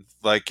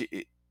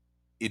like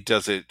it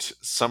does it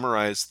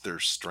summarize their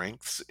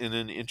strengths in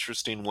an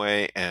interesting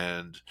way,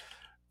 and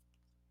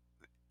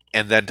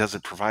then does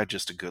it provide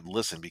just a good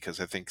listen, because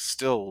I think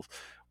still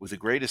with the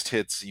greatest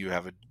hits you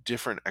have a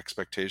different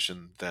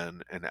expectation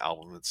than an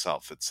album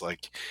itself. It's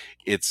like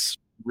it's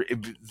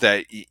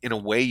that in a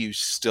way you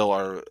still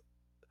are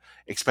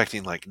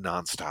expecting like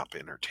nonstop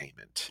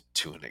entertainment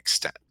to an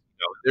extent.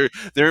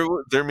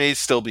 There may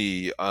still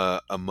be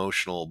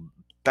emotional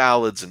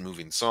ballads and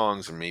moving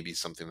songs, and maybe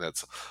something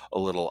that's a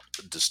little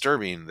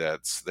disturbing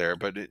that's there,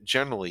 but it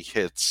generally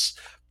hits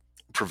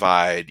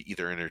provide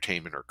either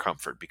entertainment or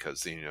comfort,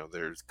 because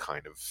they're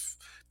kind of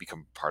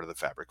become part of the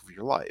fabric of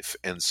your life.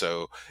 And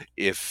so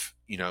if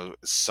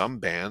some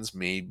bands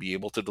may be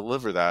able to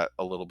deliver that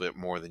a little bit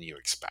more than you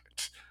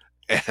expect,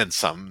 and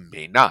some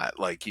may not.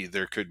 Like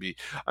there could be,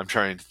 I'm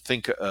trying to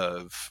think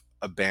of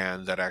a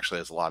band that actually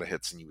has a lot of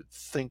hits, and you would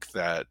think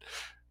that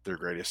their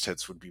greatest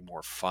hits would be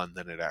more fun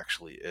than it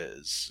actually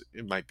is.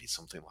 It might be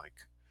something like,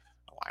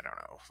 oh,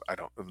 I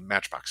don't know,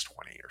 Matchbox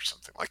 20 or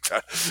something like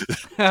that.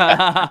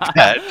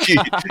 that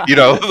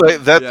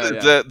like, Yeah,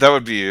 yeah. that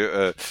would be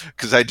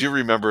because I do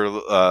remember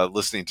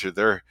listening to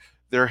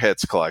their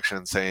hits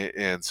collection, saying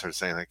and sort of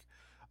saying like,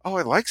 oh,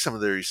 I like some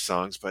of their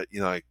songs, but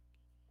like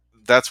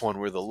that's one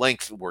where the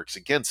length works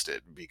against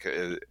it,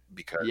 because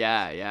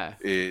Yeah, yeah.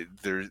 they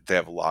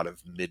have a lot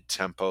of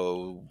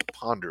mid-tempo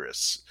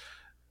ponderous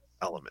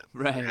element,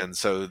 Right. and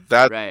so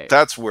Right.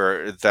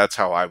 that's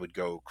how I would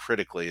go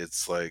critically.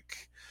 It's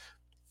like,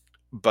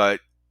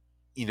 but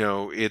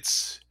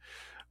it's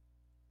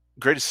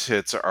greatest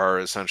hits are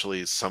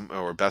essentially some,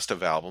 or best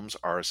of albums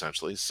are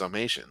essentially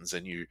summations,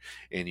 and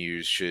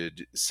you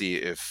should see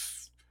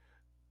if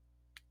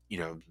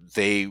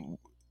they,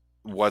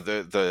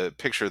 whether the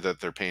picture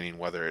that they're painting,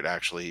 whether it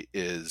actually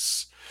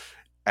is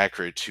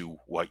accurate to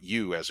what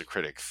you as a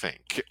critic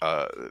think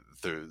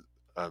the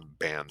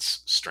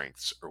band's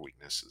strengths or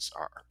weaknesses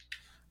are.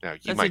 Now you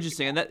That's might be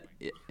interesting, and more. that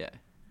yeah.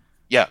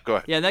 Yeah, go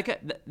ahead. Yeah,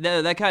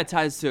 that kind of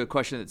ties to a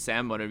question that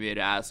Sam wanted me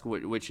to ask,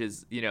 which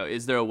is,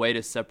 is there a way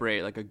to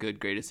separate like a good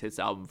greatest hits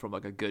album from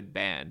like a good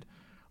band?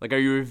 Like, are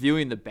you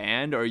reviewing the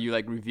band, or are you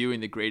like reviewing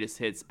the greatest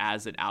hits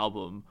as an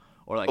album,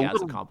 or like A as a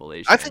little,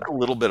 I think compilation? a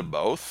little bit of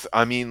both.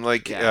 I mean,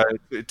 like Yeah,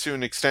 to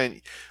an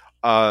extent,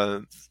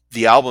 uh,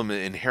 the album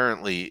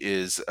inherently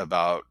is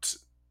about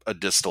a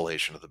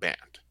distillation of the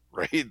band,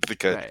 right?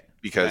 right,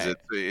 Because right,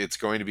 it's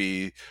going to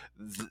be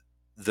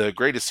the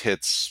greatest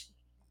hits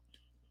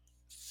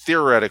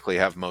theoretically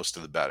have most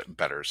of the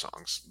better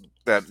songs.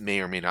 That may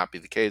or may not be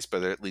the case,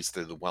 but at least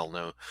they're the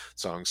well-known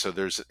songs. So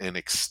there's an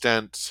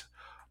extent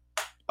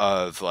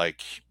of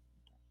like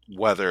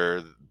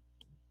whether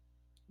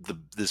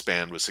this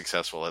band was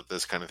successful at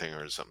this kind of thing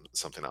or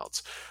something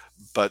else.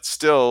 But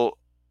still,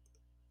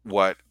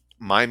 what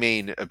my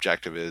main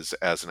objective is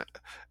as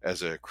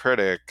a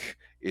critic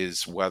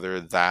is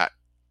whether that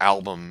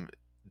album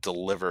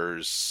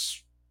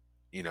delivers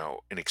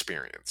an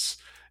experience.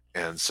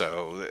 And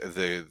so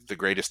the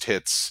greatest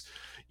hits,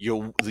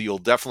 you'll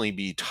definitely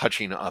be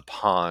touching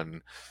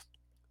upon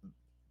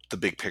the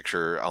big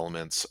picture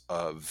elements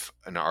of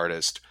an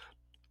artist,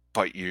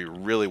 but you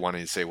really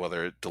wanting to say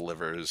whether it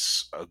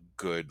delivers a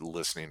good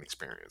listening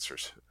experience,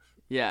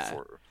 Yeah.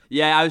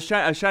 Yeah, I was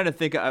trying to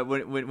think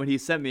when he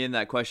sent me in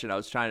that question, I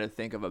was trying to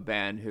think of a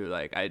band who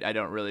like I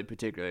don't really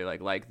particularly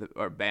like the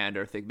or band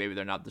or think maybe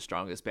they're not the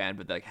strongest band,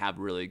 but like have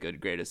really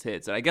good greatest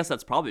hits. And I guess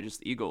that's probably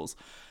just Eagles,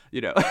 you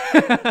know.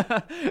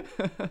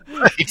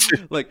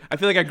 Like I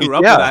feel like I grew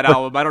up with that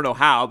album. I don't know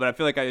how, but I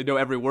feel like I know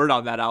every word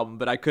on that album,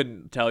 but I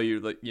couldn't tell you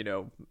like, you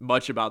know,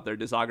 much about their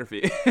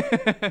discography.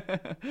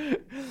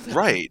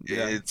 Right.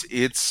 Yeah.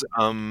 It's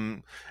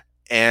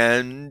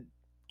and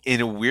in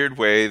a weird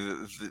way,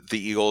 the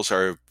Eagles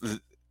are.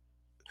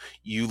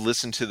 You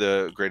listen to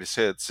the greatest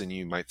hits, and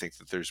you might think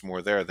that there's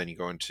more there. Then you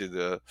go into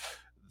the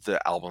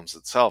albums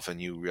itself,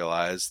 and you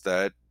realize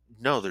that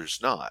no, there's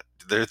not.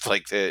 There's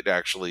like it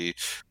actually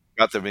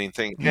got the main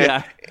thing.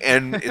 Yeah.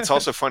 And it's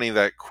also funny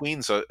that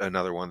Queen's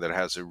another one that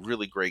has a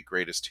really great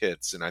greatest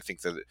hits, and I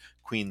think that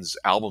Queen's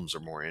albums are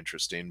more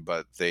interesting,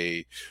 but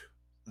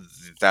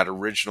that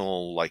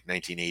original like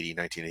 1980,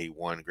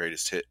 1981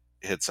 greatest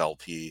hits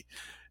LP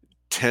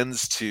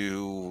tends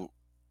to,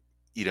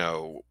 you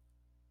know,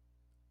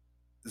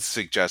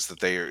 suggest that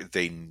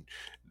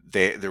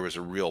there was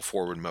a real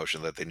forward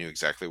motion, that they knew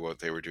exactly what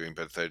they were doing.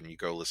 But then you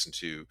go listen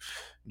to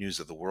News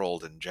of the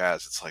World and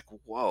Jazz, it's like,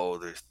 whoa,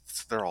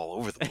 they're all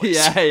over the place.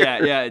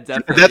 yeah,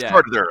 definitely.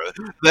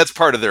 That's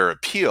part of their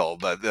appeal,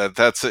 but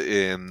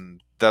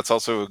that's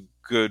also a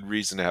good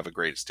reason to have a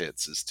greatest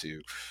hits, is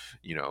to,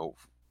 you know,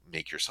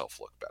 make yourself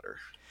look better.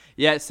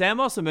 Yeah, Sam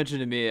also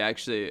mentioned to me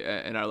actually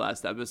in our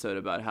last episode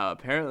about how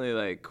apparently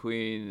like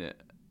Queen's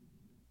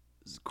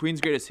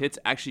greatest hits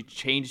actually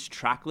changed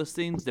track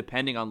listings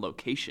depending on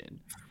location.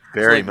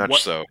 Very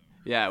much so.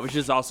 Yeah, which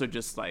is also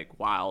just like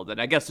wild,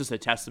 and I guess just a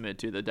testament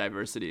to the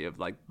diversity of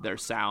like their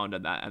sound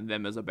and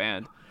them as a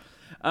band.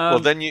 Well,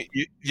 then you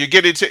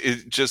get into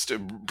it just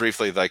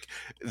briefly, like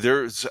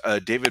there's a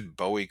David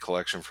Bowie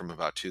collection from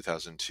about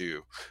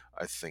 2002,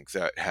 I think,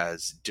 that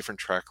has different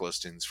track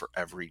listings for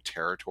every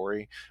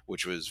territory,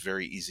 which was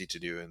very easy to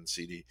do in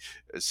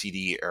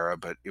CD era,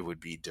 but it would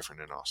be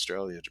different in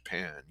Australia,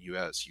 Japan,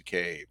 US,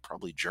 UK,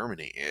 probably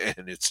Germany,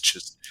 and it's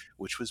just,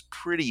 which was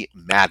pretty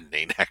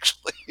maddening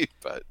actually,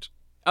 but.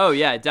 Oh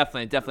yeah,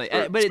 definitely.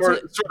 But it's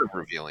sort of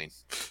revealing.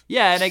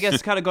 Yeah, and I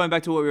guess kind of going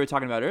back to what we were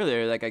talking about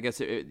earlier, like I guess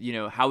you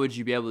know, how would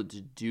you be able to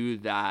do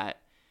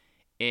that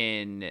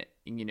in,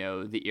 you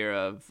know, the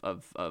era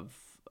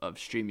of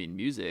streaming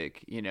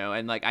music, you know?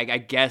 And like I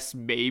guess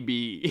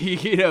maybe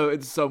you know,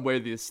 in some way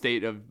the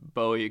estate of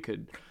Bowie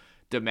could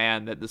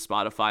demand that the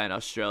Spotify in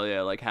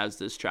Australia like has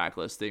this track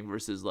listing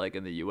versus like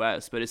in the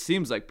US, but it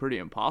seems like pretty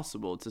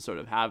impossible to sort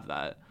of have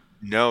that.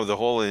 No, the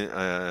whole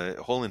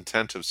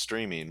intent of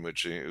streaming,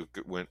 which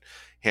went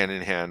hand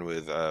in hand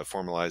with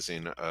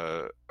formalizing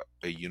a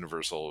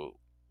universal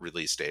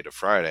release date of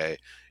Friday,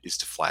 is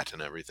to flatten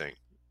everything,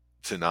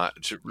 to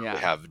really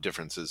have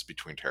differences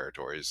between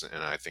territories,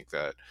 and I think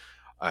that,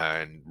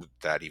 and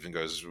that even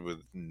goes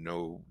with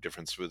no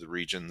difference with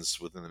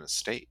regions within a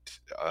state,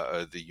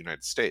 the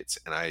United States,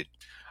 and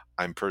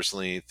I'm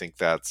personally think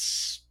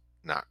that's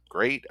not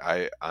great.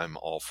 I'm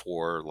all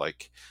for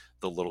like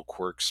the little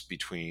quirks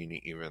between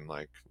even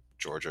like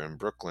Georgia and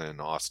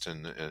Brooklyn,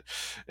 Austin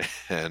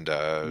and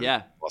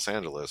Los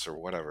Angeles or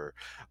whatever,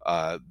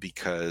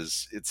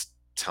 because it's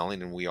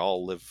telling, and we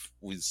all live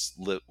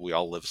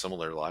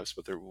similar lives,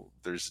 but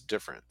there's a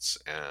difference,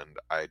 and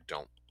I'm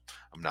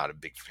not a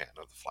big fan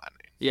of the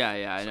flattening.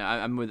 Yeah, I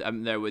know.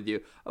 I'm there with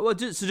you. Well,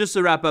 just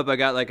to wrap up, I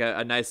got like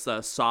a nice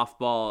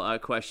softball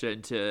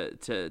question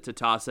to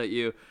toss at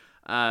you.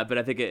 But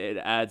I think it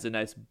adds a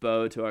nice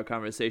bow to our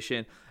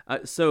conversation.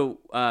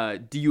 So,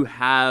 do you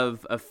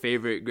have a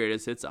favorite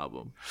greatest hits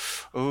album?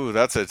 Oh,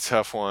 that's a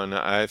tough one.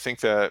 I think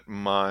that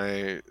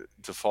my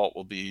default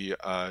will be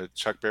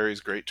Chuck Berry's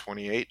Great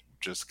 28,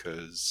 just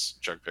because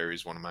Chuck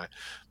Berry's one of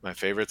my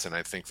favorites, and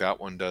I think that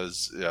one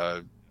does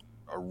a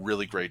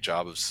really great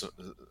job of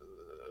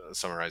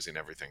summarizing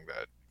everying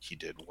that he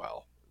did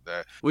well.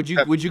 Would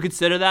you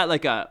consider that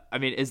like I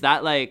mean, is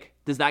that like,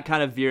 does that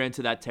kind of veer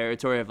into that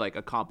territory of like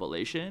a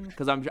compilation?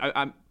 Because I'm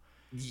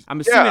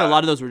assuming a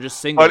lot of those were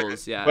just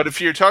singles. But if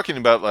you're talking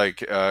about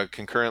like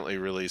concurrently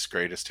released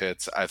greatest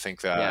hits, I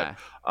think that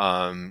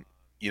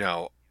you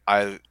know,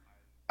 I'm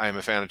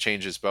a fan of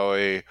Changes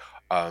Bowie.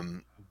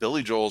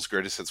 Billy Joel's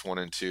Greatest Hits 1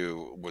 and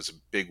 2 was a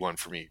big one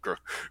for me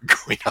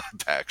growing up,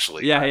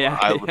 actually.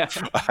 I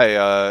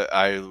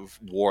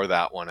wore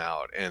that one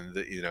out, and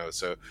you know,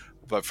 so.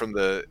 But from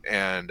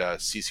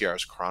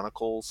CCR's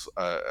Chronicles,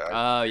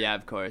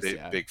 of course,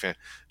 big fan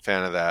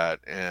of that,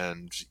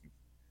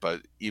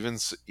 but even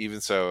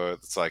so,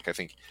 it's like I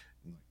think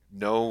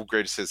no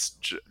greatest hits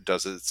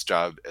does its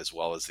job as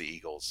well as the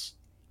Eagles.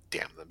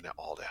 Damn them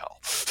all to hell.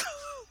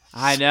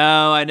 I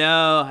know.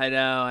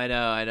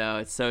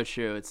 It's so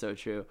true.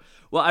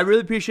 Well, I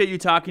really appreciate you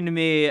talking to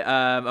me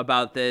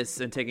about this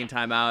and taking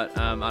time out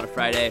on a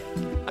Friday.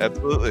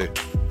 Absolutely.